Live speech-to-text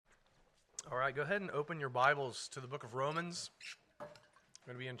All right, go ahead and open your Bibles to the book of Romans. We're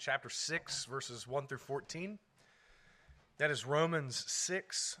going to be in chapter 6, verses 1 through 14. That is Romans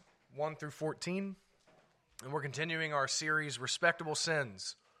 6, 1 through 14. And we're continuing our series, Respectable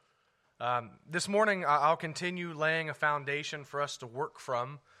Sins. This morning, I'll continue laying a foundation for us to work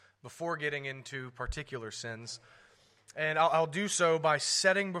from before getting into particular sins. And I'll do so by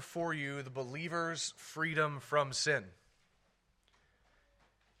setting before you the believer's freedom from sin.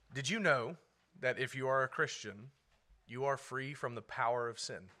 Did you know that if you are a Christian, you are free from the power of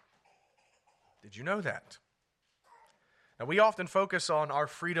sin? Did you know that? Now, we often focus on our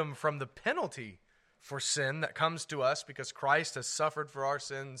freedom from the penalty for sin that comes to us because Christ has suffered for our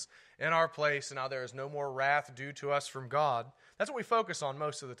sins in our place, and now there is no more wrath due to us from God. That's what we focus on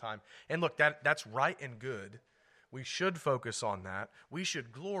most of the time. And look, that's right and good. We should focus on that. We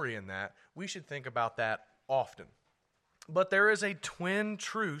should glory in that. We should think about that often. But there is a twin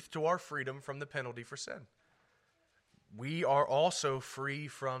truth to our freedom from the penalty for sin. We are also free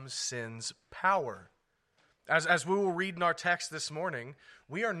from sin's power. As we will read in our text this morning,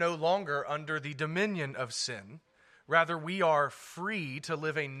 we are no longer under the dominion of sin. Rather, we are free to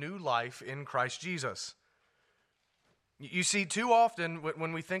live a new life in Christ Jesus. You see, too often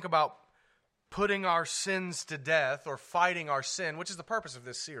when we think about putting our sins to death or fighting our sin, which is the purpose of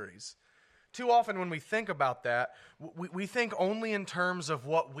this series, too often when we think about that, we think only in terms of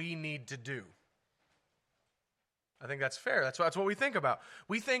what we need to do. I think that's fair. That's what we think about.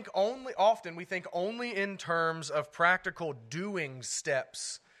 We think only in terms of practical doing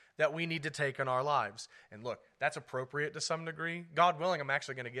steps that we need to take in our lives. And look, that's appropriate to some degree. God willing, I'm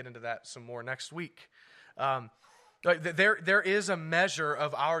actually going to get into that some more next week. There is a measure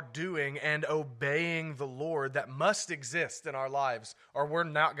of our doing and obeying the Lord that must exist in our lives, or we're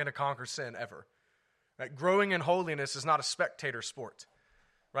not going to conquer sin ever. Right? Growing in holiness is not a spectator sport.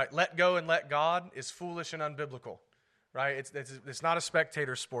 Right? Let go and let God is foolish and unbiblical. Right? It's not a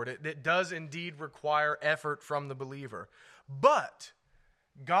spectator sport. It does indeed require effort from the believer. But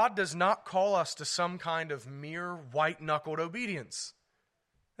God does not call us to some kind of mere white-knuckled obedience.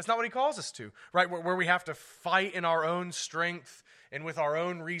 That's not what he calls us to, right? Where we have to fight in our own strength and with our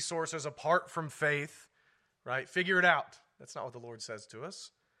own resources apart from faith, right? Figure it out. That's not what the Lord says to us.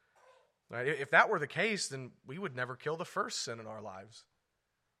 Right? If that were the case, then we would never kill the first sin in our lives.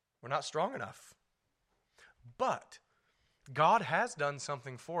 We're not strong enough. But God has done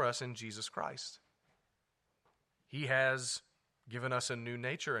something for us in Jesus Christ. He has given us a new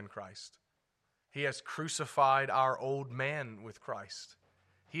nature in Christ. He has crucified our old man with Christ.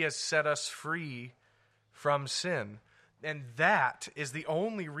 He has set us free from sin. And that is the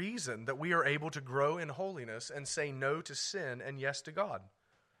only reason that we are able to grow in holiness and say no to sin and yes to God.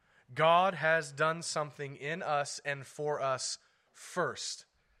 God has done something in us and for us first.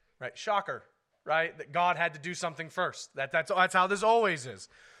 Right? Shocker, right? That God had to do something first. That's how this always is.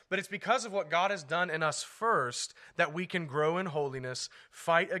 But it's because of what God has done in us first that we can grow in holiness,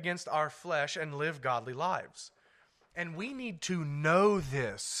 fight against our flesh, and live godly lives. And we need to know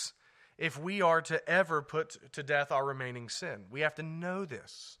this if we are to ever put to death our remaining sin. We have to know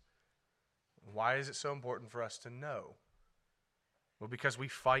this. Why is it so important for us to know? Well, because we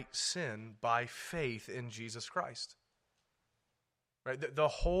fight sin by faith in Jesus Christ. Right? The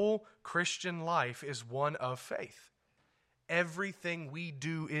whole Christian life is one of faith. Everything we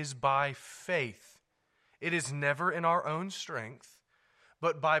do is by faith. It is never in our own strength,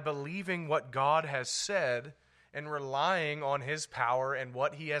 but by believing what God has said and relying on his power and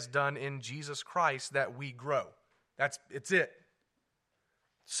what he has done in Jesus Christ that we grow. It's it.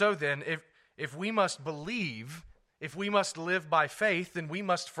 So then, if we must believe, if we must live by faith, then we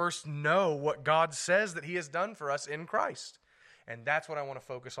must first know what God says that he has done for us in Christ. And that's what I want to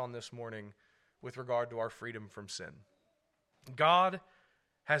focus on this morning with regard to our freedom from sin. God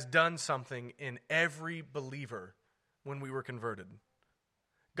has done something in every believer when we were converted.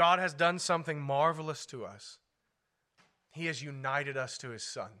 God has done something marvelous to us. He has united us to his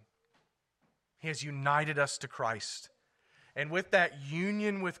Son. He has united us to Christ. And with that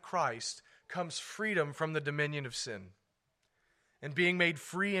union with Christ comes freedom from the dominion of sin. And being made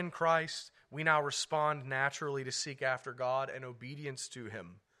free in Christ, we now respond naturally to seek after God and obedience to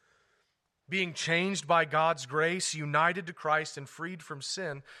him. Being changed by God's grace, united to Christ and freed from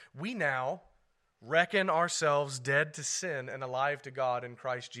sin, we now reckon ourselves dead to sin and alive to God in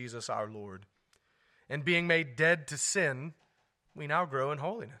Christ Jesus our Lord. And being made dead to sin, we now grow in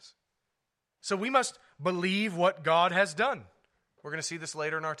holiness. So we must believe what God has done. We're going to see this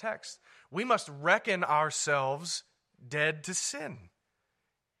later in our text. We must reckon ourselves dead to sin.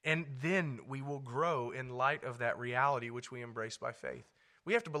 And then we will grow in light of that reality which we embrace by faith.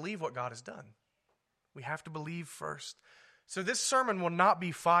 We have to believe what God has done. We have to believe first. So this sermon will not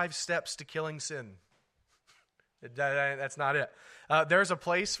be 5 steps to killing sin. That's not it. There's a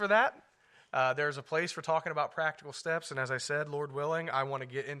place for that. There's a place for talking about practical steps. And as I said, Lord willing, I want to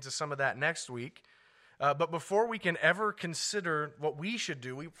get into some of that next week. But before we can ever consider what we should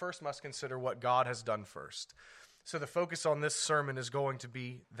do, we first must consider what God has done first. So the focus on this sermon is going to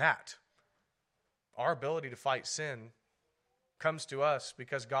be that. Our ability to fight sin comes to us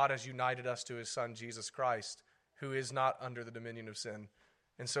because God has united us to his Son, Jesus Christ, who is not under the dominion of sin.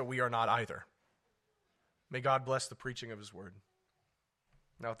 And so we are not either. May God bless the preaching of his word.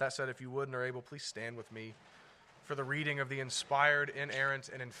 Now, with that said, if you would and are able, please stand with me for the reading of the inspired, inerrant,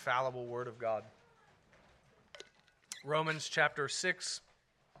 and infallible word of God. Romans chapter 6,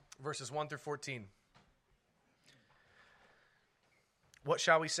 verses 1 through 14. What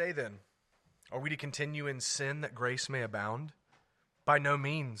shall we say then? Are we to continue in sin that grace may abound? By no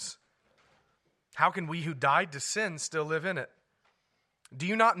means. How can we who died to sin still live in it? Do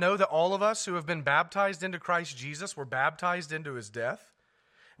you not know that all of us who have been baptized into Christ Jesus were baptized into his death?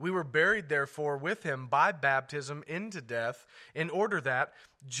 We were buried, therefore, with him by baptism into death, in order that,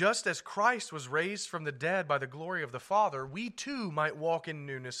 just as Christ was raised from the dead by the glory of the Father, we too might walk in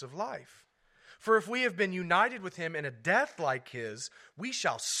newness of life. For if we have been united with him in a death like his, we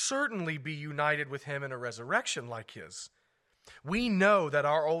shall certainly be united with him in a resurrection like his. We know that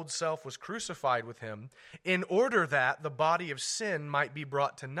our old self was crucified with him in order that the body of sin might be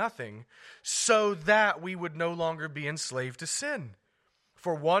brought to nothing, so that we would no longer be enslaved to sin.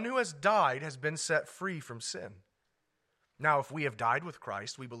 For one who has died has been set free from sin. Now, if we have died with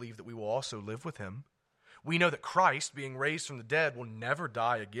Christ, we believe that we will also live with him. We know that Christ, being raised from the dead, will never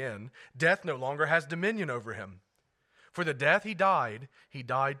die again. Death no longer has dominion over him. For the death he died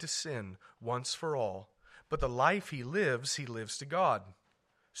to sin once for all. But the life he lives to God.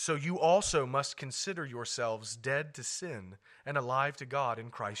 So you also must consider yourselves dead to sin and alive to God in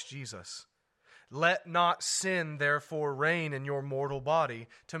Christ Jesus. Let not sin therefore reign in your mortal body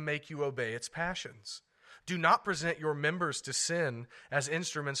to make you obey its passions. Do not present your members to sin as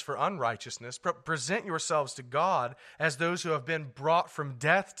instruments for unrighteousness, but present yourselves to God as those who have been brought from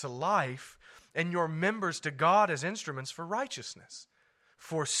death to life, and your members to God as instruments for righteousness.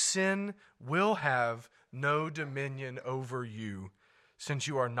 For sin will have no dominion over you, since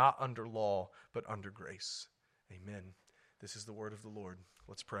you are not under law, but under grace. Amen. This is the word of the Lord.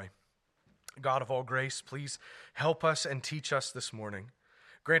 Let's pray. God of all grace, please help us and teach us this morning.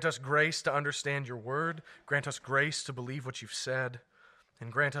 Grant us grace to understand your word. Grant us grace to believe what you've said.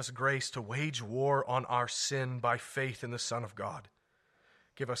 And grant us grace to wage war on our sin by faith in the Son of God.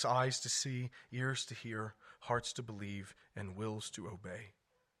 Give us eyes to see, ears to hear, hearts to believe, and wills to obey.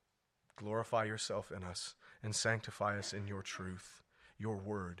 Glorify yourself in us and sanctify us in your truth. Your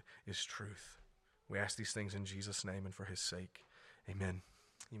word is truth. We ask these things in Jesus' name and for his sake. Amen.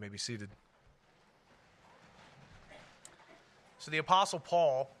 You may be seated. So the Apostle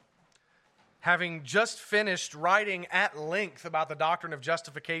Paul, having just finished writing at length about the doctrine of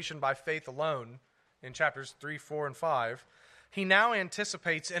justification by faith alone in chapters 3, 4, and 5, he now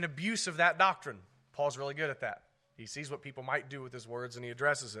anticipates an abuse of that doctrine. Paul's really good at that. He sees what people might do with his words and he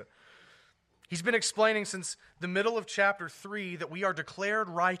addresses it. He's been explaining since the middle of chapter 3 that we are declared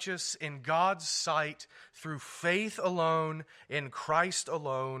righteous in God's sight through faith alone, in Christ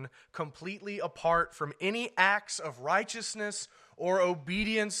alone, completely apart from any acts of righteousness or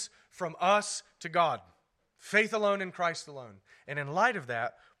obedience from us to God. Faith alone in Christ alone. And in light of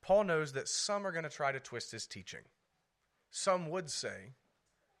that, Paul knows that some are going to try to twist his teaching. Some would say,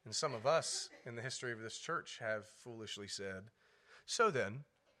 and some of us in the history of this church have foolishly said, so then,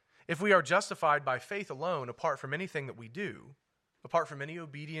 if we are justified by faith alone, apart from anything that we do, apart from any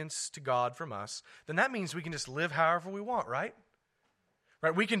obedience to God from us, then that means we can just live however we want, right?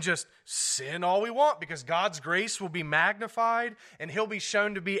 Right? We can just sin all we want because God's grace will be magnified and he'll be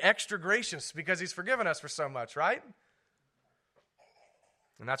shown to be extra gracious because he's forgiven us for so much, right?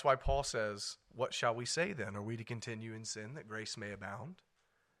 And that's why Paul says, what shall we say then? Are we to continue in sin that grace may abound?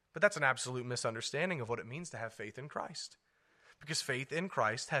 But that's an absolute misunderstanding of what it means to have faith in Christ. Because faith in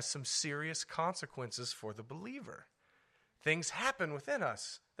Christ has some serious consequences for the believer. Things happen within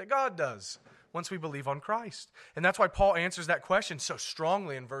us that God does once we believe on Christ. And that's why Paul answers that question so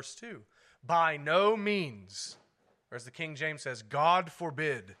strongly in verse 2. By no means, or as the King James says, God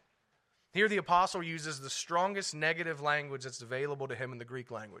forbid. Here the apostle uses the strongest negative language that's available to him in the Greek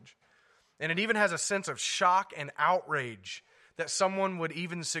language. And it even has a sense of shock and outrage that someone would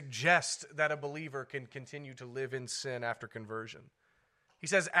even suggest that a believer can continue to live in sin after conversion. He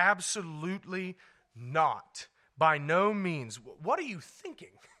says, absolutely not. By no means. What are you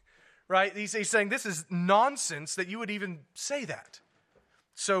thinking? Right? He's saying this is nonsense that you would even say that.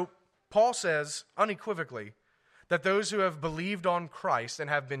 So Paul says unequivocally that those who have believed on Christ and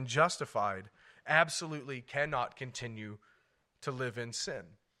have been justified absolutely cannot continue to live in sin.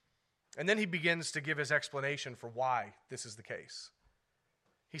 And then he begins to give his explanation for why this is the case.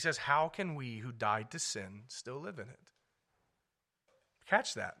 He says, how can we who died to sin still live in it?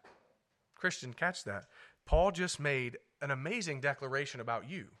 Catch that. Christian, catch that. Paul just made an amazing declaration about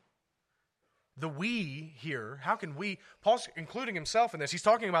you. The we here, how can we, Paul's including himself in this. He's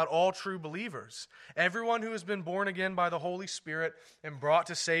talking about all true believers. Everyone who has been born again by the Holy Spirit and brought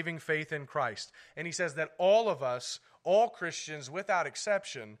to saving faith in Christ. And he says that all of us, all Christians without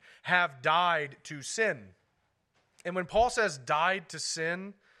exception, have died to sin. And when Paul says died to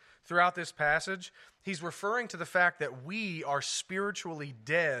sin throughout this passage, he's referring to the fact that we are spiritually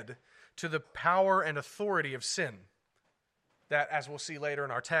dead to the power and authority of sin. That, as we'll see later in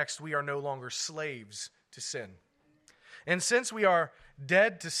our text, we are no longer slaves to sin. And since we are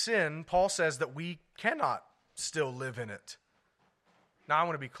dead to sin, Paul says that we cannot still live in it. Now, I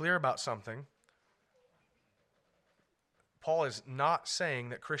want to be clear about something. Paul is not saying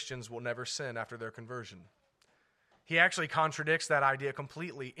that Christians will never sin after their conversion. He actually contradicts that idea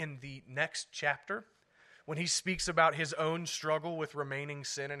completely in the next chapter when he speaks about his own struggle with remaining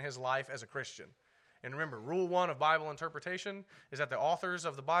sin in his life as a Christian. And remember, rule 1 of Bible interpretation is that the authors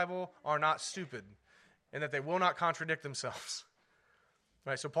of the Bible are not stupid and that they will not contradict themselves.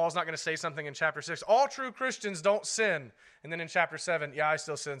 Right? So Paul's not going to say something in chapter 6, all true Christians don't sin. And then in chapter 7, yeah, I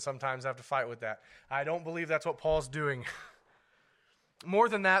still sin sometimes. I have to fight with that. I don't believe that's what Paul's doing. More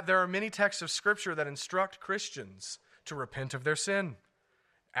than that, there are many texts of Scripture that instruct Christians to repent of their sin,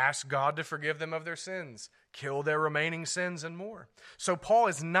 ask God to forgive them of their sins, kill their remaining sins, and more. So Paul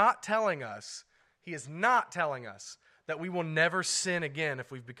is not telling us, he is not telling us that we will never sin again if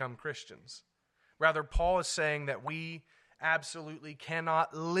we've become Christians. Rather, Paul is saying that we absolutely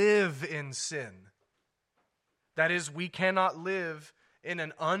cannot live in sin. That is, we cannot live in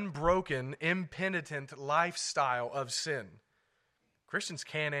an unbroken, impenitent lifestyle of sin. Christians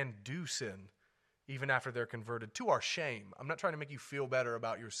can and do sin even after they're converted, to our shame. I'm not trying to make you feel better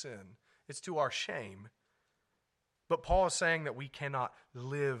about your sin. It's to our shame. But Paul is saying that we cannot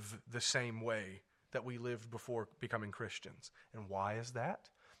live the same way that we lived before becoming Christians. And why is that?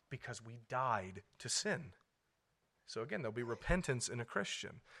 Because we died to sin. So again, there'll be repentance in a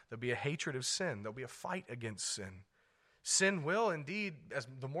Christian. There'll be a hatred of sin. There'll be a fight against sin. Sin will indeed, as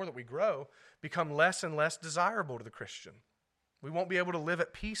the more that we grow, become less and less desirable to the Christian. We won't be able to live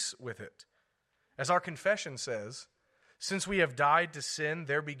at peace with it. As our confession says, since we have died to sin,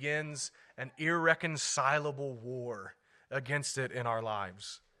 there begins an irreconcilable war against it in our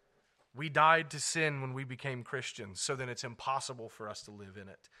lives. We died to sin when we became Christians, so then it's impossible for us to live in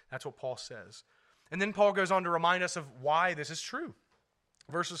it. That's what Paul says. And then Paul goes on to remind us of why this is true.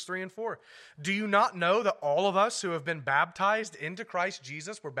 Verses 3 and 4. Do you not know that all of us who have been baptized into Christ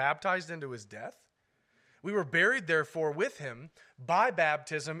Jesus were baptized into his death? We were buried, therefore, with him by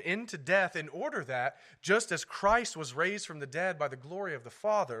baptism into death, in order that, just as Christ was raised from the dead by the glory of the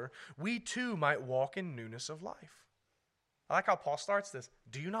Father, we too might walk in newness of life. I like how Paul starts this.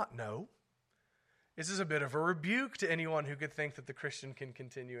 Do you not know? This is a bit of a rebuke to anyone who could think that the Christian can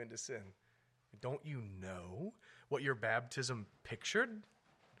continue into sin. Don't you know what your baptism pictured?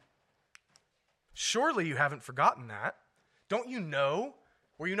 Surely you haven't forgotten that. Don't you know?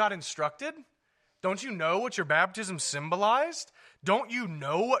 Were you not instructed? Don't you know what your baptism symbolized? Don't you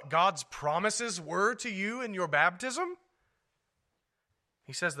know what God's promises were to you in your baptism?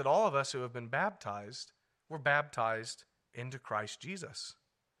 He says that all of us who have been baptized were baptized into Christ Jesus.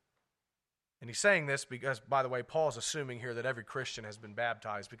 And he's saying this because, by the way, Paul's assuming here that every Christian has been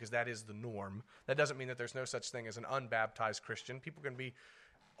baptized because that is the norm. That doesn't mean that there's no such thing as an unbaptized Christian. People can be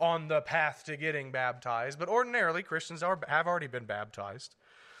on the path to getting baptized, but ordinarily Christians have already been baptized.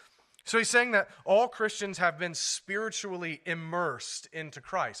 So he's saying that all Christians have been spiritually immersed into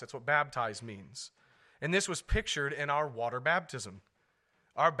Christ. That's what baptize means. And this was pictured in our water baptism.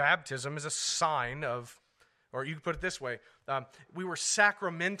 Our baptism is a sign of, or you could put it this way, we were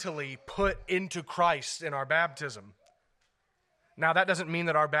sacramentally put into Christ in our baptism. Now, that doesn't mean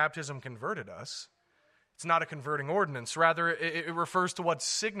that our baptism converted us. It's not a converting ordinance. Rather, it refers to what's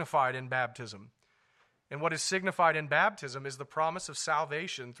signified in baptism. And what is signified in baptism is the promise of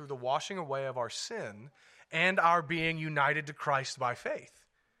salvation through the washing away of our sin and our being united to Christ by faith.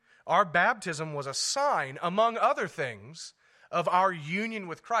 Our baptism was a sign, among other things, of our union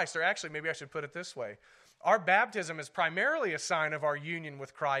with Christ. Or actually, maybe I should put it this way. Our baptism is primarily a sign of our union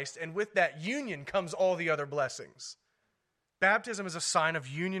with Christ, and with that union comes all the other blessings. Baptism is a sign of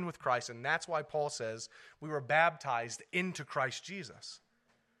union with Christ, and that's why Paul says we were baptized into Christ Jesus.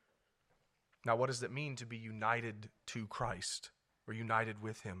 Now, what does it mean to be united to Christ or united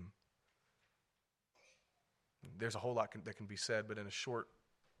with him? There's a whole lot that can be said, but in a short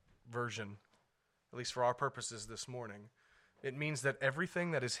version, at least for our purposes this morning, it means that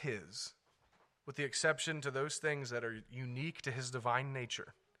everything that is his, with the exception to those things that are unique to his divine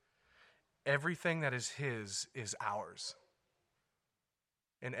nature, everything that is his is ours.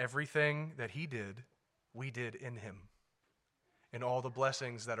 And everything that he did, we did in him. And all the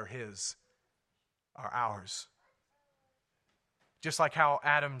blessings that are his are ours. Just like how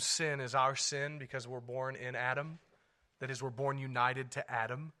Adam's sin is our sin because we're born in Adam, that is, we're born united to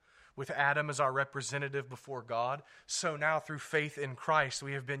Adam, with Adam as our representative before God, so now through faith in Christ,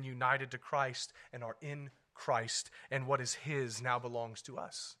 we have been united to Christ and are in Christ, and what is his now belongs to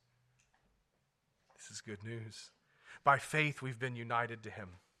us. This is good news. By faith, we've been united to him.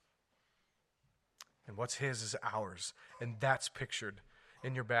 And what's his is ours, and that's pictured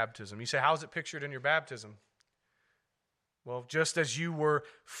in your baptism. You say, how is it pictured in your baptism? Well, just as you were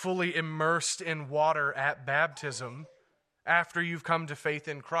fully immersed in water at baptism, after you've come to faith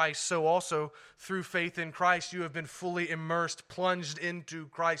in Christ, so also through faith in Christ, you have been fully immersed, plunged into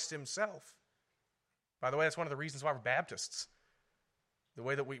Christ himself. By the way, that's one of the reasons why we're Baptists. The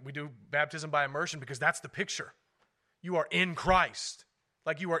way that we do baptism by immersion, because that's the picture. You are in Christ,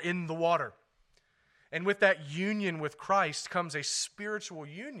 like you are in the water. And with that union with Christ comes a spiritual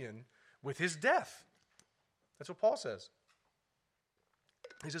union with his death. That's what Paul says.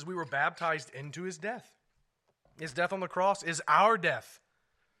 He says we were baptized into his death. His death on the cross is our death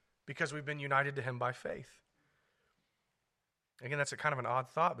because we've been united to him by faith. Again, that's a kind of an odd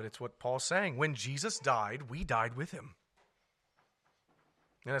thought, but it's what Paul's saying. When Jesus died, we died with him.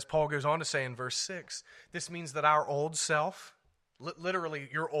 And as Paul goes on to say in verse 6, this means that our old self, literally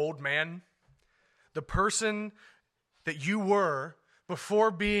your old man, the person that you were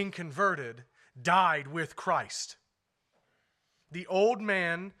before being converted, died with Christ. The old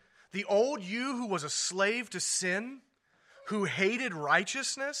man, the old you who was a slave to sin, who hated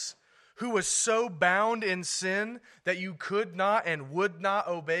righteousness, who was so bound in sin that you could not and would not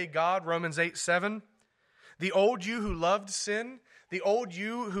obey God, Romans 8:7. The old you who loved sin, the old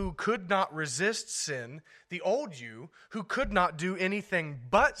you who could not resist sin, the old you who could not do anything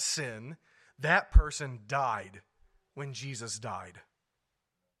but sin, that person died when Jesus died.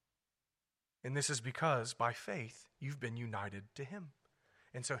 And this is because, by faith, you've been united to him.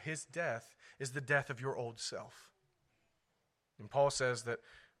 And so his death is the death of your old self. And Paul says that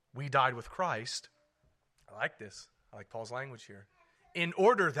we died with Christ. I like this. I like Paul's language here. In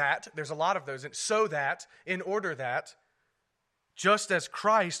order that, there's a lot of those, so that, in order that, just as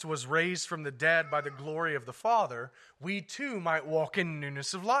Christ was raised from the dead by the glory of the Father, we too might walk in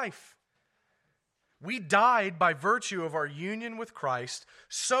newness of life. We died by virtue of our union with Christ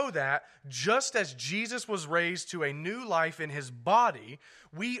so that, just as Jesus was raised to a new life in his body,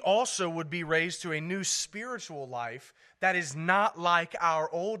 we also would be raised to a new spiritual life that is not like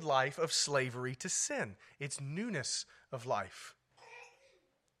our old life of slavery to sin. It's newness of life.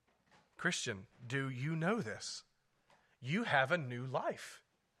 Christian, do you know this? You have a new life.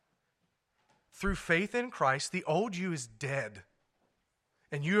 Through faith in Christ, the old you is dead.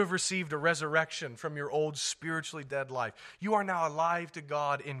 And you have received a resurrection from your old spiritually dead life. You are now alive to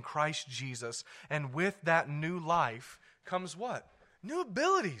God in Christ Jesus. And with that new life comes what? New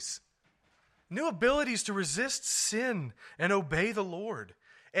abilities. New abilities to resist sin and obey the Lord.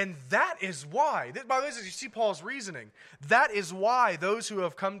 And that is why, by the way, as you see Paul's reasoning, that is why those who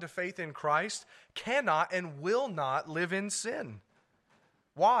have come to faith in Christ cannot and will not live in sin.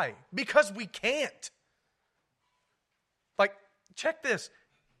 Why? Because we can't. Like, check this.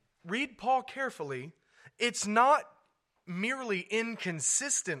 Read Paul carefully. It's not merely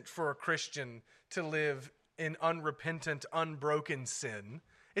inconsistent for a Christian to live in unrepentant, unbroken sin.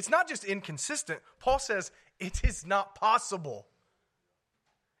 It's not just inconsistent. Paul says it is not possible.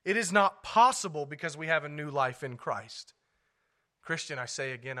 It is not possible because we have a new life in Christ. Christian, I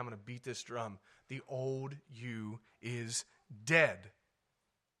say again, I'm going to beat this drum. The old you is dead.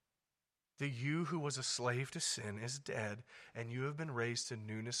 The you who was a slave to sin is dead, and you have been raised to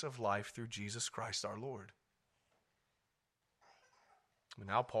newness of life through Jesus Christ our Lord. And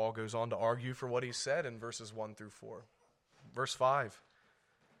now Paul goes on to argue for what he said in verses 1 through 4. Verse 5.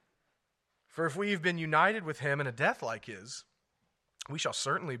 For if we have been united with him in a death like his, we shall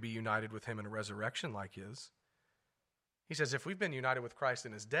certainly be united with him in a resurrection like his. He says, if we've been united with Christ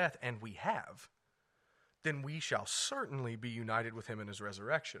in his death, and we have, then we shall certainly be united with him in his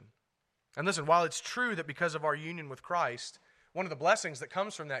resurrection. And listen, while it's true that because of our union with Christ, one of the blessings that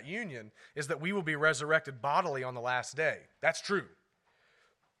comes from that union is that we will be resurrected bodily on the last day. That's true.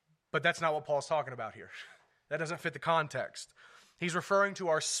 But that's not what Paul's talking about here. That doesn't fit the context. He's referring to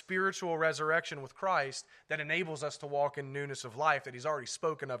our spiritual resurrection with Christ that enables us to walk in newness of life that he's already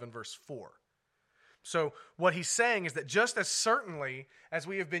spoken of in verse 4. So what he's saying is that just as certainly as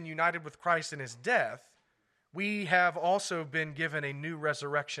we have been united with Christ in his death, we have also been given a new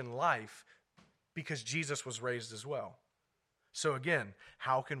resurrection life because Jesus was raised as well. So again,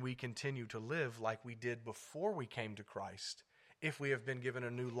 how can we continue to live like we did before we came to Christ if we have been given a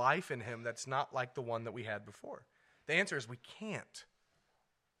new life in him that's not like the one that we had before? The answer is we can't.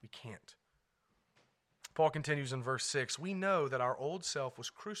 We can't. Paul continues in verse 6, we know that our old self was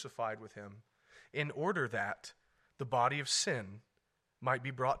crucified with him in order that the body of sin might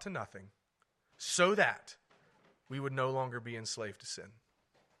be brought to nothing, so that we would no longer be enslaved to sin.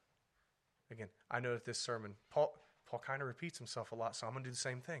 Again, I know that this sermon, Paul kind of repeats himself a lot, so I'm going to do the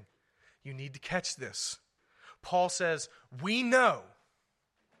same thing. You need to catch this. Paul says, we know.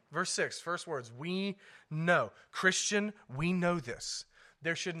 Verse 6, first words, we know. Christian, we know this.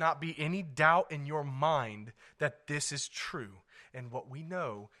 There should not be any doubt in your mind that this is true. And what we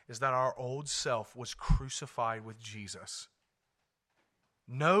know is that our old self was crucified with Jesus.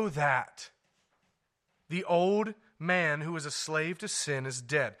 Know that. The old man who was a slave to sin is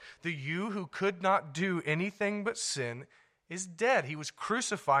dead. The you who could not do anything but sin is dead. He was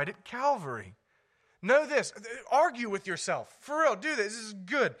crucified at Calvary. Know this. Argue with yourself. For real, do this. This is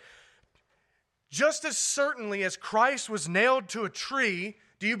good. Just as certainly as Christ was nailed to a tree,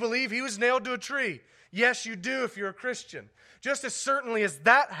 do you believe he was nailed to a tree? Yes, you do if you're a Christian. Just as certainly as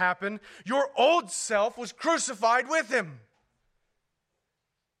that happened, your old self was crucified with him.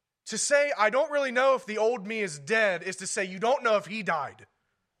 To say, I don't really know if the old me is dead, is to say you don't know if he died.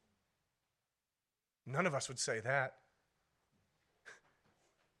 None of us would say that.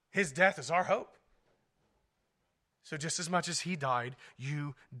 His death is our hope. So just as much as he died,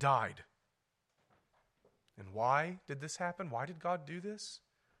 you died. And why did this happen? Why did God do this?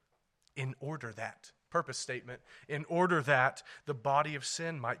 In order that, purpose statement, in order that the body of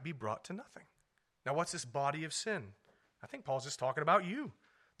sin might be brought to nothing. Now what's this body of sin? I think Paul's just talking about you.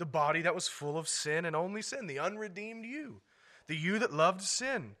 The body that was full of sin and only sin, the unredeemed you. The you that loved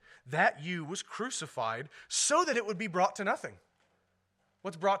sin. That you was crucified so that it would be brought to nothing.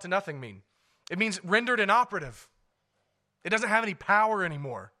 What's brought to nothing mean? It means rendered inoperative. It doesn't have any power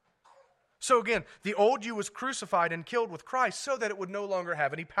anymore. So again, the old you was crucified and killed with Christ so that it would no longer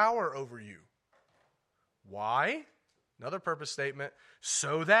have any power over you. Why? Another purpose statement.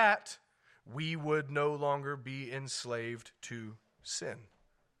 So that we would no longer be enslaved to sin.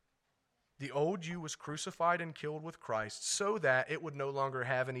 The old you was crucified and killed with Christ so that it would no longer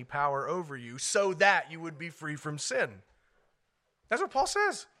have any power over you, so that you would be free from sin. That's what Paul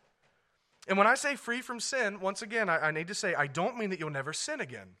says. And when I say free from sin, once again, I need to say, I don't mean that you'll never sin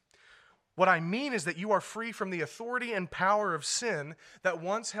again. What I mean is that you are free from the authority and power of sin that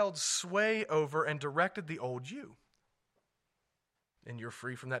once held sway over and directed the old you. And you're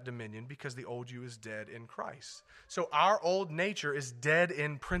free from that dominion because the old you is dead in Christ. So our old nature is dead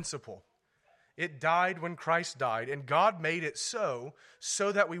in principle. It died when Christ died, and God made it so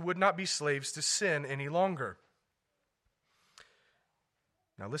that we would not be slaves to sin any longer.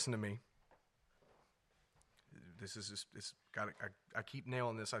 Now listen to me. I keep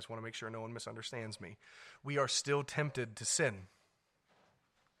nailing this. I just want to make sure no one misunderstands me. We are still tempted to sin.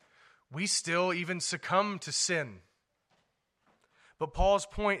 We still even succumb to sin. But Paul's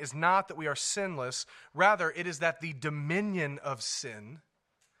point is not that we are sinless. Rather, it is that the dominion of sin,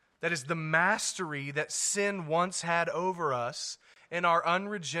 that is the mastery that sin once had over us in our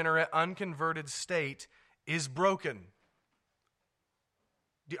unregenerate, unconverted state, is broken.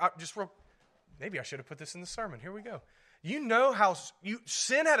 Maybe I should have put this in the sermon. Here we go. You know how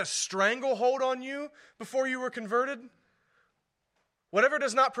sin had a stranglehold on you before you were converted? Whatever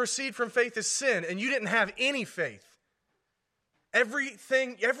does not proceed from faith is sin, and you didn't have any faith.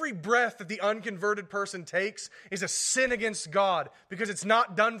 Every breath that the unconverted person takes is a sin against God because it's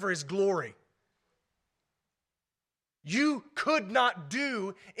not done for his glory. You could not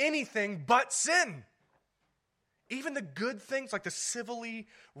do anything but sin. Even the good things, like the civilly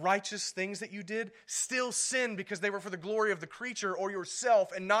righteous things that you did, still sin because they were for the glory of the creature or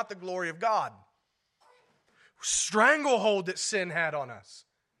yourself and not the glory of God. Stranglehold that sin had on us.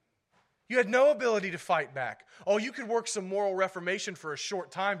 You had no ability to fight back. Oh, you could work some moral reformation for a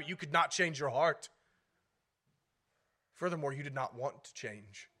short time, but you could not change your heart. Furthermore, you did not want to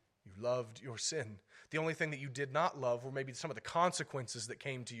change. You loved your sin. The only thing that you did not love were maybe some of the consequences that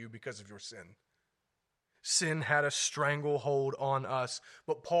came to you because of your sin. Sin had a stranglehold on us.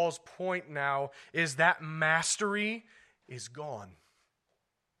 But Paul's point now is that mastery is gone.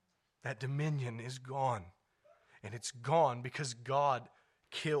 That dominion is gone. And it's gone because God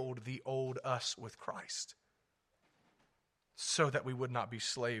killed the old us with Christ so that we would not be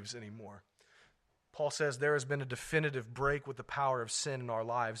slaves anymore. Paul says there has been a definitive break with the power of sin in our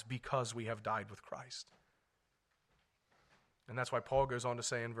lives because we have died with Christ. And that's why Paul goes on to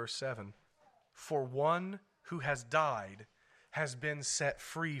say in verse 7, for one who has died has been set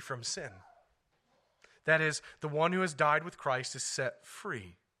free from sin. That is, the one who has died with Christ is set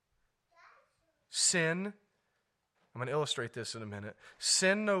free. Sin, I'm going to illustrate this in a minute.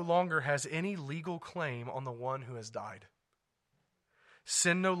 Sin no longer has any legal claim on the one who has died.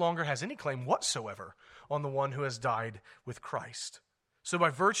 Sin no longer has any claim whatsoever on the one who has died with Christ. So by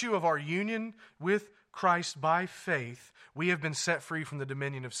virtue of our union with Christ by faith, we have been set free from the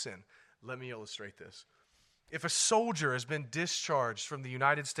dominion of sin. Let me illustrate this. If a soldier has been discharged from the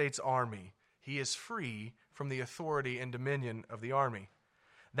United States Army, he is free from the authority and dominion of the Army.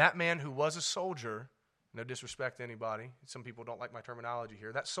 That man who was a soldier, no disrespect to anybody, some people don't like my terminology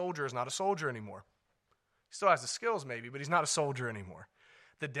here, that soldier is not a soldier anymore. He still has the skills maybe, but he's not a soldier anymore.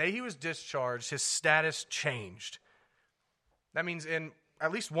 The day he was discharged, his status changed. That means in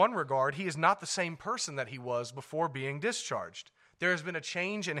at least one regard, he is not the same person that he was before being discharged. There has been a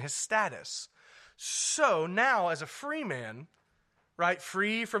change in his status. So now, as a free man, right,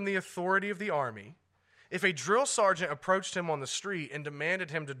 free from the authority of the army, if a drill sergeant approached him on the street and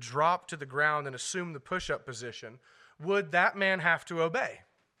demanded him to drop to the ground and assume the push-up position, would that man have to obey?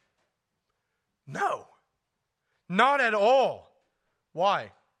 No, not at all.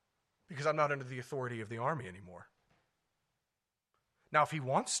 Why? Because I'm not under the authority of the army anymore. Now, if he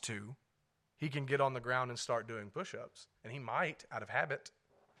wants to, he can get on the ground and start doing push-ups. And he might, out of habit.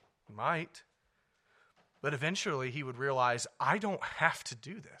 He might. But eventually he would realize, I don't have to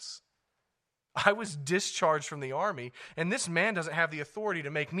do this. I was discharged from the army, and this man doesn't have the authority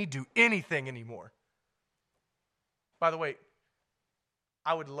to make me do anything anymore. By the way,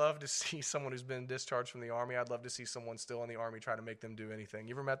 I would love to see someone who's been discharged from the army. I'd love to see someone still in the army try to make them do anything.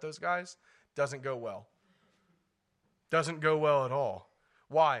 You ever met those guys? Doesn't go well. Doesn't go well at all.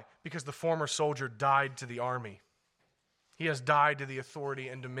 Why? Because the former soldier died to the army. He has died to the authority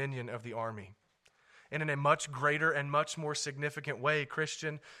and dominion of the army. And in a much greater and much more significant way,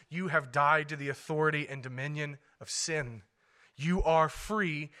 Christian, you have died to the authority and dominion of sin. You are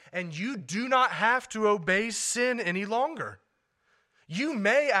free, and you do not have to obey sin any longer. You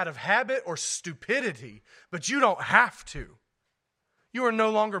may out of habit or stupidity, but you don't have to. You are no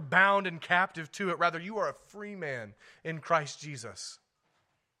longer bound and captive to it. Rather, you are a free man in Christ Jesus.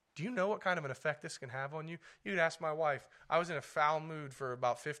 Do you know what kind of an effect this can have on you? You could ask my wife. I was in a foul mood for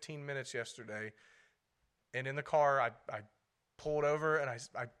about 15 minutes yesterday, and in the car, I pulled over and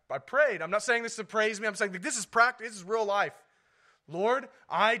I prayed. I'm not saying this to praise me. I'm saying this is practice. This is real life. Lord,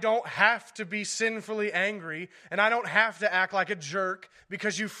 I don't have to be sinfully angry, and I don't have to act like a jerk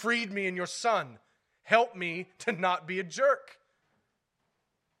because you freed me in your Son. Help me to not be a jerk.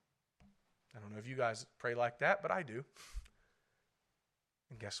 I don't know if you guys pray like that, but I do.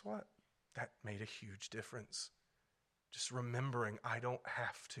 And guess what? That made a huge difference. Just remembering I don't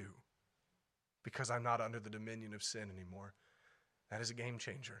have to because I'm not under the dominion of sin anymore. That is a game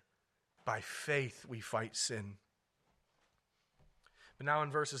changer. By faith, we fight sin. But now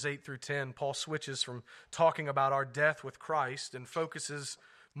in verses 8 through 10, Paul switches from talking about our death with Christ and focuses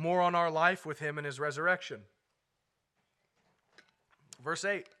more on our life with him and his resurrection. Verse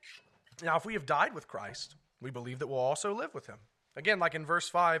 8. Now, if we have died with Christ, we believe that we'll also live with him. Again, like in verse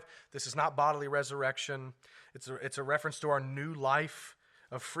 5, this is not bodily resurrection. It's a reference to our new life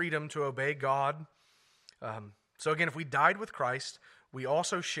of freedom to obey God. So again, if we died with Christ, we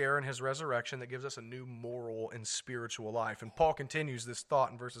also share in his resurrection that gives us a new moral and spiritual life. And Paul continues this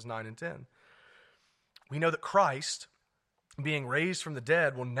thought in verses 9 and 10. We know that Christ, being raised from the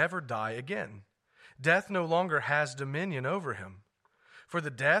dead, will never die again. Death no longer has dominion over him. For the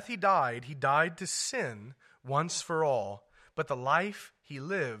death he died to sin once for all, but the life he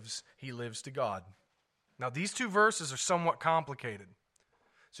lives to God. Now, these two verses are somewhat complicated,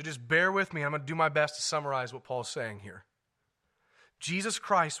 so just bear with me. I'm going to do my best to summarize what Paul's saying here. Jesus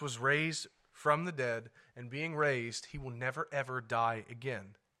Christ was raised from the dead, and being raised, he will never, ever die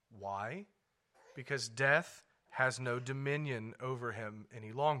again. Why? Because death has no dominion over him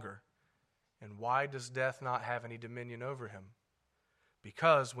any longer. And why does death not have any dominion over him?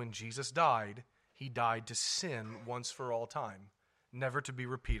 Because when Jesus died, he died to sin once for all time, never to be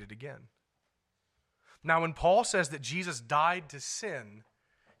repeated again. Now, when Paul says that Jesus died to sin,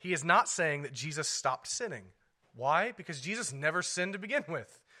 he is not saying that Jesus stopped sinning. Why? Because Jesus never sinned to begin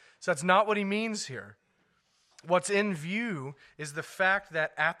with. So that's not what he means here. What's in view is the fact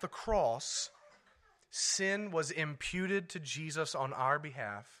that at the cross, sin was imputed to Jesus on our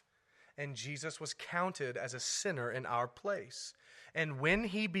behalf, and Jesus was counted as a sinner in our place. And when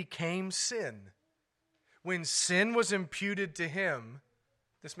he became sin, when sin was imputed to him,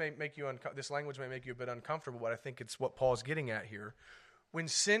 this language may make you a bit uncomfortable, but I think it's what Paul's getting at here. When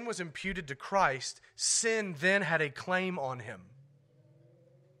sin was imputed to Christ, sin then had a claim on him.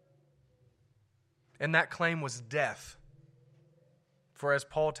 And that claim was death. For as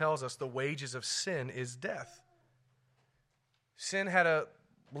Paul tells us, the wages of sin is death. Sin had a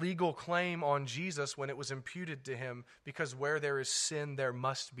legal claim on Jesus when it was imputed to him, because where there is sin, there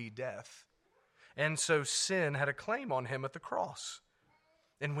must be death. And so sin had a claim on him at the cross.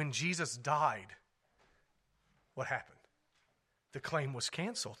 And when Jesus died, what happened? The claim was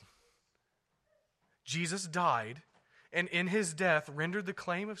canceled. Jesus died, and in his death rendered the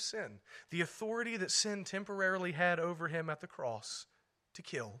claim of sin, the authority that sin temporarily had over him at the cross to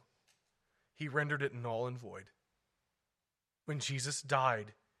kill. He rendered it null and void. When Jesus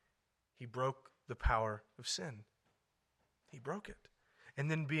died, he broke the power of sin. He broke it. And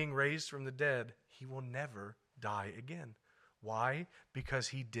then being raised from the dead, he will never die again. Why? Because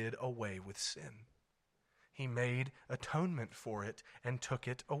he did away with sin. He made atonement for it and took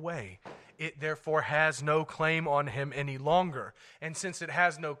it away. It therefore has no claim on him any longer. And since it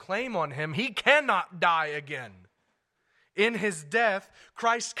has no claim on him, he cannot die again. In his death,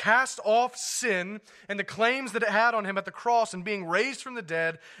 Christ cast off sin and the claims that it had on him at the cross, and being raised from the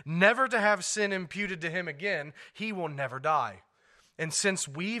dead, never to have sin imputed to him again, he will never die. And since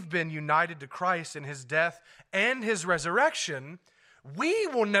we've been united to Christ in his death and his resurrection, we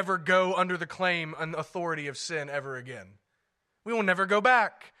will never go under the claim and authority of sin ever again. We will never go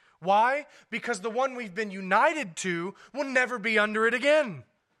back. Why? Because the one we've been united to will never be under it again.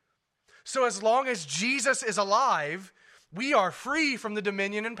 So as long as Jesus is alive, we are free from the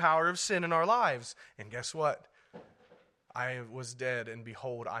dominion and power of sin in our lives. And guess what? I was dead, and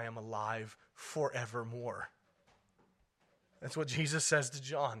behold, I am alive forevermore. That's what Jesus says to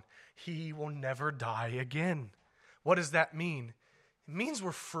John. He will never die again. What does that mean? It means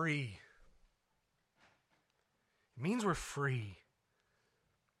we're free. It means we're free.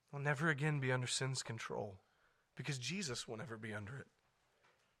 We'll never again be under sin's control, because Jesus will never be under it.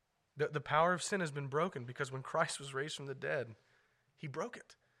 The power of sin has been broken, because when Christ was raised from the dead, he broke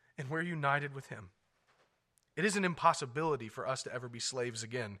it, and we're united with him. It is an impossibility for us to ever be slaves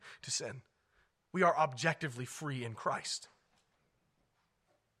again to sin. We are objectively free in Christ.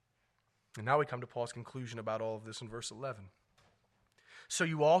 And now we come to Paul's conclusion about all of this in verse 11. So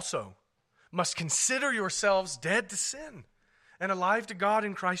you also must consider yourselves dead to sin and alive to God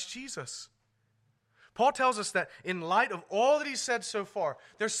in Christ Jesus. Paul tells us that in light of all that he's said so far,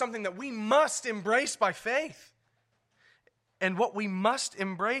 there's something that we must embrace by faith. And what we must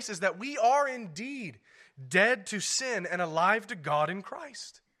embrace is that we are indeed dead to sin and alive to God in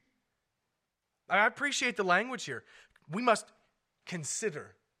Christ. I appreciate the language here. We must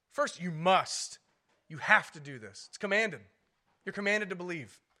consider. First, you must. You have to do this. It's commanded. You're commanded to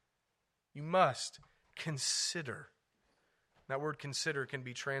believe. You must consider. That word consider can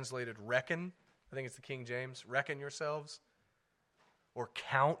be translated reckon. I think it's the King James. Reckon yourselves. Or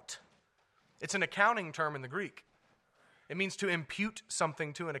count. It's an accounting term in the Greek. It means to impute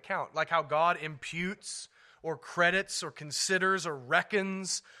something to an account. Like how God imputes or credits or considers or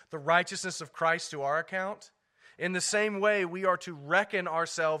reckons the righteousness of Christ to our account. In the same way, we are to reckon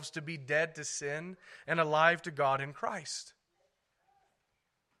ourselves to be dead to sin and alive to God in Christ.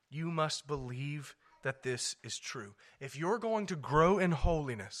 You must believe that this is true. If you're going to grow in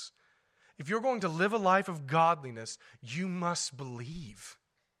holiness, if you're going to live a life of godliness, you must believe.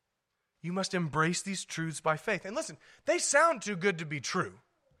 You must embrace these truths by faith. And listen, they sound too good to be true,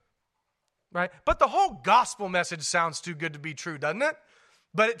 right? But the whole gospel message sounds too good to be true, doesn't it?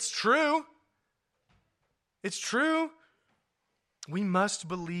 But it's true. It's true. We must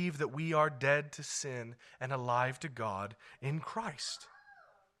believe that we are dead to sin and alive to God in Christ.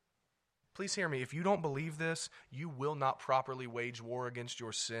 Please hear me. If you don't believe this, you will not properly wage war against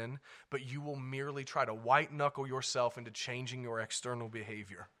your sin, but you will merely try to white-knuckle yourself into changing your external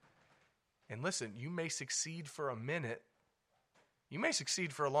behavior. And listen, you may succeed for a minute. You may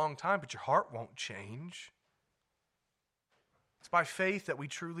succeed for a long time, but your heart won't change. It's by faith that we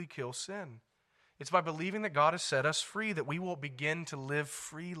truly kill sin. It's by believing that God has set us free that we will begin to live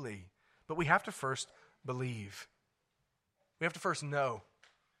freely. But we have to first believe. We have to first know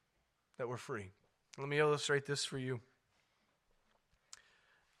that we're free. Let me illustrate this for you.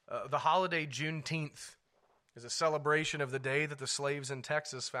 The holiday Juneteenth is a celebration of the day that the slaves in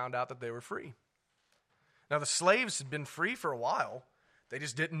Texas found out that they were free. Now, the slaves had been free for a while. They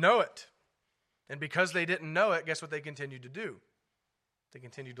just didn't know it. And because they didn't know it, guess what they continued to do? They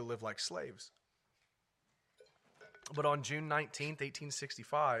continued to live like slaves. But on June 19th,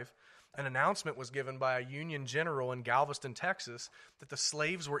 1865, an announcement was given by a Union general in Galveston, Texas, that the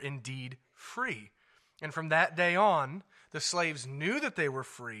slaves were indeed free. And from that day on, the slaves knew that they were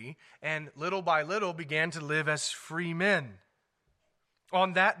free and little by little began to live as free men.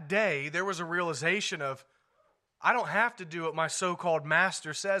 On that day, there was a realization of, I don't have to do what my so-called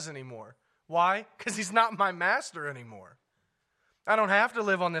master says anymore. Why? Because he's not my master anymore. I don't have to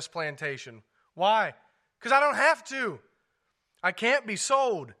live on this plantation. Why? Because I don't have to. I can't be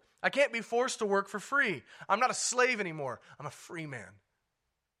sold. I can't be forced to work for free. I'm not a slave anymore. I'm a free man.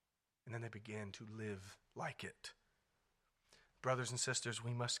 And then they began to live like it. Brothers and sisters,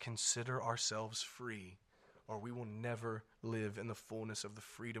 we must consider ourselves free, or we will never live in the fullness of the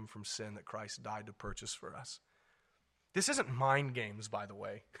freedom from sin that Christ died to purchase for us. This isn't mind games, by the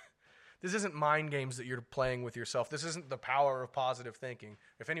way. This isn't mind games that you're playing with yourself. This isn't the power of positive thinking.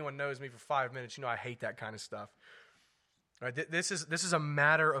 If anyone knows me for 5 minutes, you know I hate that kind of stuff. Right? This is a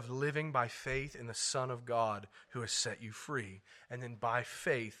matter of living by faith in the Son of God who has set you free, and then by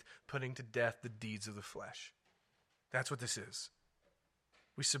faith putting to death the deeds of the flesh. That's what this is.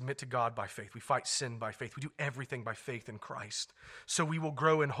 We submit to God by faith. We fight sin by faith. We do everything by faith in Christ. So we will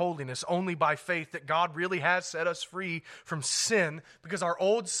grow in holiness only by faith that God really has set us free from sin, because our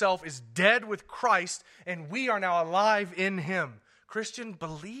old self is dead with Christ and we are now alive in Him. Christian,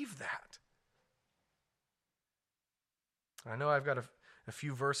 believe that. I know I've got a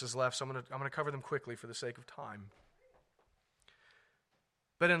few verses left, so I'm going to cover them quickly for the sake of time.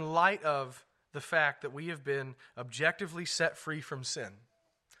 But in light of the fact that we have been objectively set free from sin,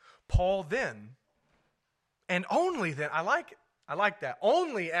 Paul then, and only then, I like that,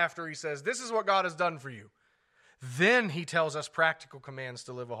 only after he says, this is what God has done for you, then he tells us practical commands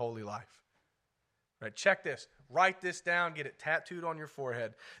to live a holy life. Right, check this. Write this down. Get it tattooed on your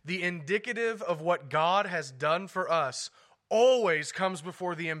forehead. The indicative of what God has done for us always comes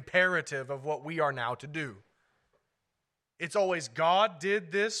before the imperative of what we are now to do. It's always, God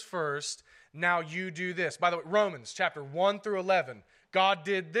did this first, now you do this. By the way, Romans chapter 1 through 11. God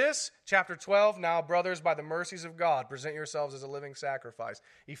did this. Chapter 12, now brothers, by the mercies of God, present yourselves as a living sacrifice.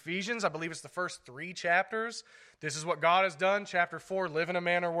 Ephesians, I believe it's the first 3 chapters. This is what God has done. Chapter 4, live in a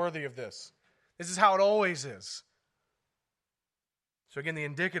manner worthy of this. This is how it always is. So again, the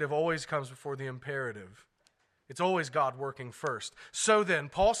indicative always comes before the imperative. It's always God working first. So then,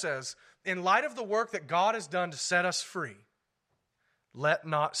 Paul says, in light of the work that God has done to set us free, let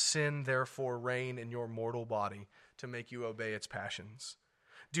not sin therefore reign in your mortal body to make you obey its passions.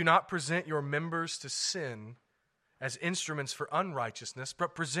 Do not present your members to sin as instruments for unrighteousness,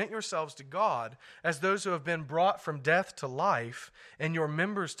 but present yourselves to God as those who have been brought from death to life, and your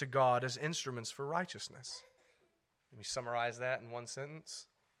members to God as instruments for righteousness. Let me summarize that in one sentence.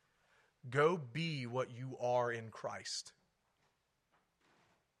 Go be what you are in Christ.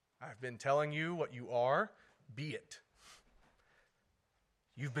 I've been telling you what you are. Be it.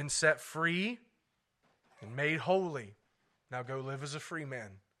 You've been set free and made holy. Now go live as a free man.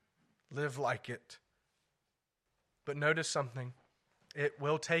 Live like it. But notice something. It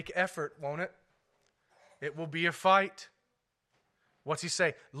will take effort, won't it? It will be a fight. What's he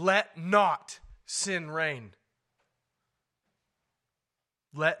say? Let not sin reign.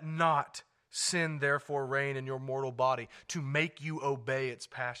 Let not sin therefore reign in your mortal body to make you obey its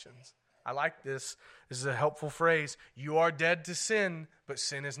passions. I like this. This is a helpful phrase. You are dead to sin, but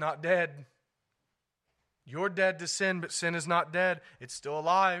sin is not dead. You're dead to sin, but sin is not dead. It's still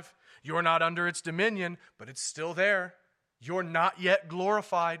alive. You're not under its dominion, but it's still there. You're not yet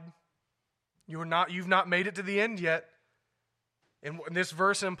glorified. You've not made it to the end yet. And this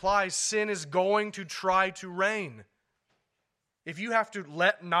verse implies sin is going to try to reign. If you have to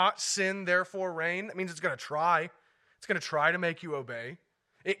let not sin therefore reign, that means it's going to try. It's going to try to make you obey.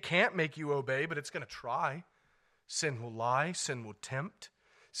 It can't make you obey, but it's going to try. Sin will lie. Sin will tempt.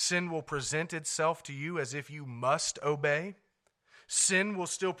 Sin will present itself to you as if you must obey. Sin will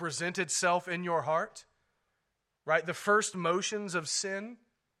still present itself in your heart. Right? The first motions of sin,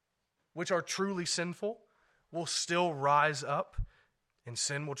 which are truly sinful, will still rise up. And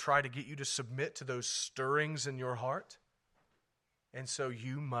sin will try to get you to submit to those stirrings in your heart. And so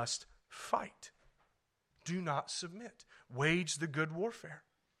you must fight. Do not submit. Wage the good warfare.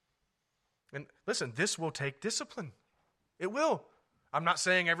 And listen, this will take discipline. It will. I'm not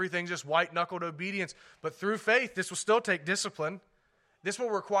saying everything's just white-knuckled obedience, but through faith, this will still take discipline. This will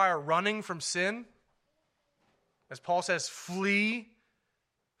require running from sin. As Paul says, flee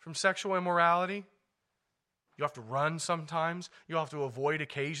from sexual immorality. You have to run sometimes. You'll have to avoid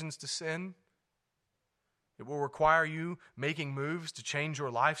occasions to sin. It will require you making moves to change your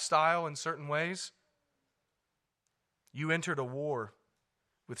lifestyle in certain ways. You entered a war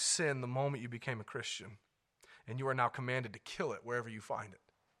with sin the moment you became a Christian, and you are now commanded to kill it wherever you find it.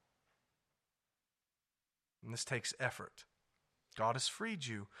 And this takes effort. God has freed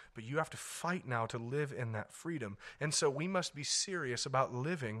you, but you have to fight now to live in that freedom. And so we must be serious about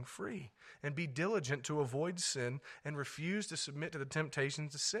living free and be diligent to avoid sin and refuse to submit to the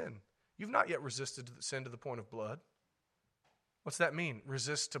temptations to sin. You've not yet resisted sin to the point of blood. What's that mean?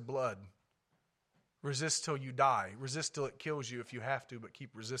 Resist to blood. Resist till you die. Resist till it kills you if you have to, but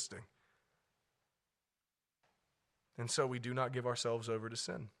keep resisting. And so we do not give ourselves over to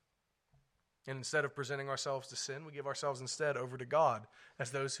sin. And instead of presenting ourselves to sin, we give ourselves instead over to God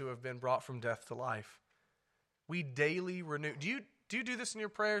as those who have been brought from death to life. We daily renew. Do you do this in your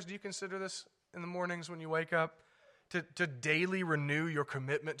prayers? Do you consider this in the mornings when you wake up? To daily renew your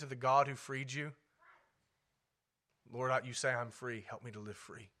commitment to the God who freed you? Lord, you say I'm free. Help me to live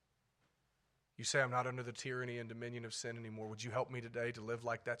free. You say I'm not under the tyranny and dominion of sin anymore. Would you help me today to live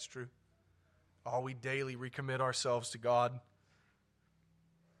like that's true? We daily recommit ourselves to God.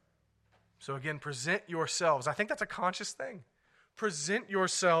 So again, present yourselves. I think that's a conscious thing. Present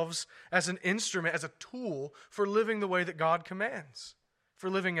yourselves as an instrument, as a tool for living the way that God commands, for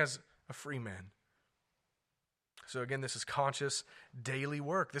living as a free man. So again, this is conscious daily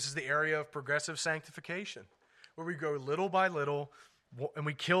work. This is the area of progressive sanctification, where we go little by little and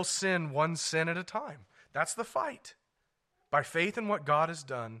we kill sin one sin at a time. That's the fight. By faith in what God has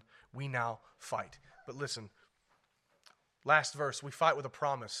done, we now fight. But listen, last verse, we fight with a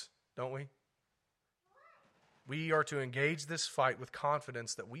promise, don't we? We are to engage this fight with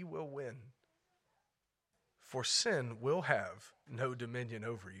confidence that we will win. For sin will have no dominion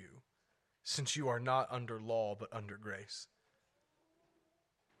over you, since you are not under law but under grace.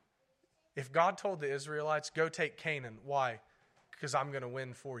 If God told the Israelites, go take Canaan, why? Because I'm going to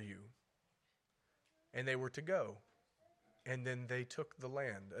win for you. And they were to go. And then they took the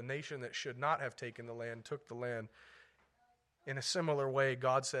land. A nation that should not have taken the land took the land. In a similar way,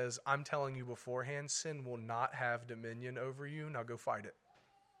 God says, I'm telling you beforehand, sin will not have dominion over you. Now go fight it.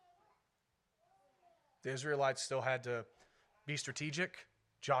 The Israelites still had to be strategic.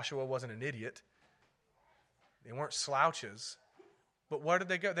 Joshua wasn't an idiot. They weren't slouches. But where did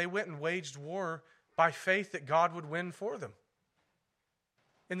they go? They went and waged war by faith that God would win for them.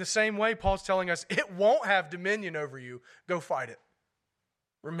 In the same way, Paul's telling us, it won't have dominion over you. Go fight it.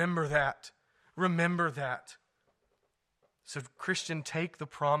 Remember that. Remember that. So, Christian, take the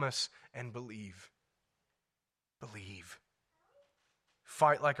promise and believe. Believe.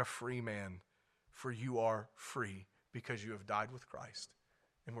 Fight like a free man, for you are free because you have died with Christ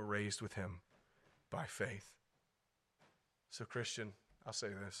and were raised with him by faith. So, Christian, I'll say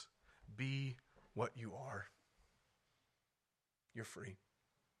this. Be what you are. You're free.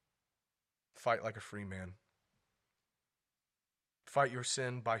 Fight like a free man. Fight your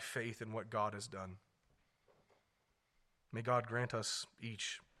sin by faith in what God has done. May God grant us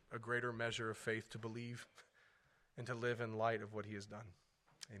each a greater measure of faith to believe and to live in light of what he has done.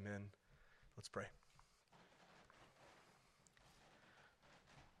 Amen. Let's pray.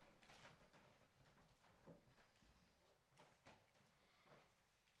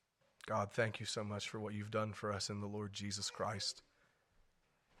 God, thank you so much for what you've done for us in the Lord Jesus Christ.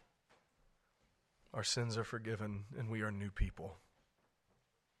 Our sins are forgiven and we are new people.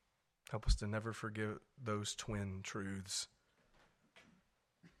 Help us to never forget those twin truths.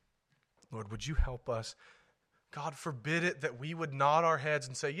 Lord, would you help us? God, forbid it that we would nod our heads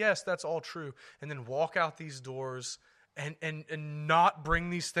and say, yes, that's all true, and then walk out these doors and not bring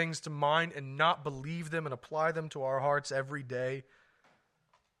these things to mind and not believe them and apply them to our hearts every day.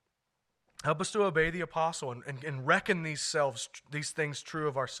 Help us to obey the apostle and reckon these things true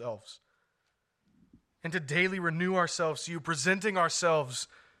of ourselves. And to daily renew ourselves to you, presenting ourselves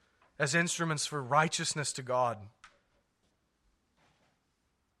as instruments for righteousness to God.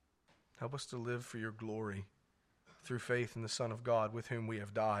 Help us to live for your glory through faith in the Son of God, with whom we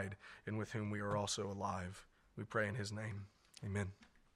have died and with whom we are also alive. We pray in his name. Amen.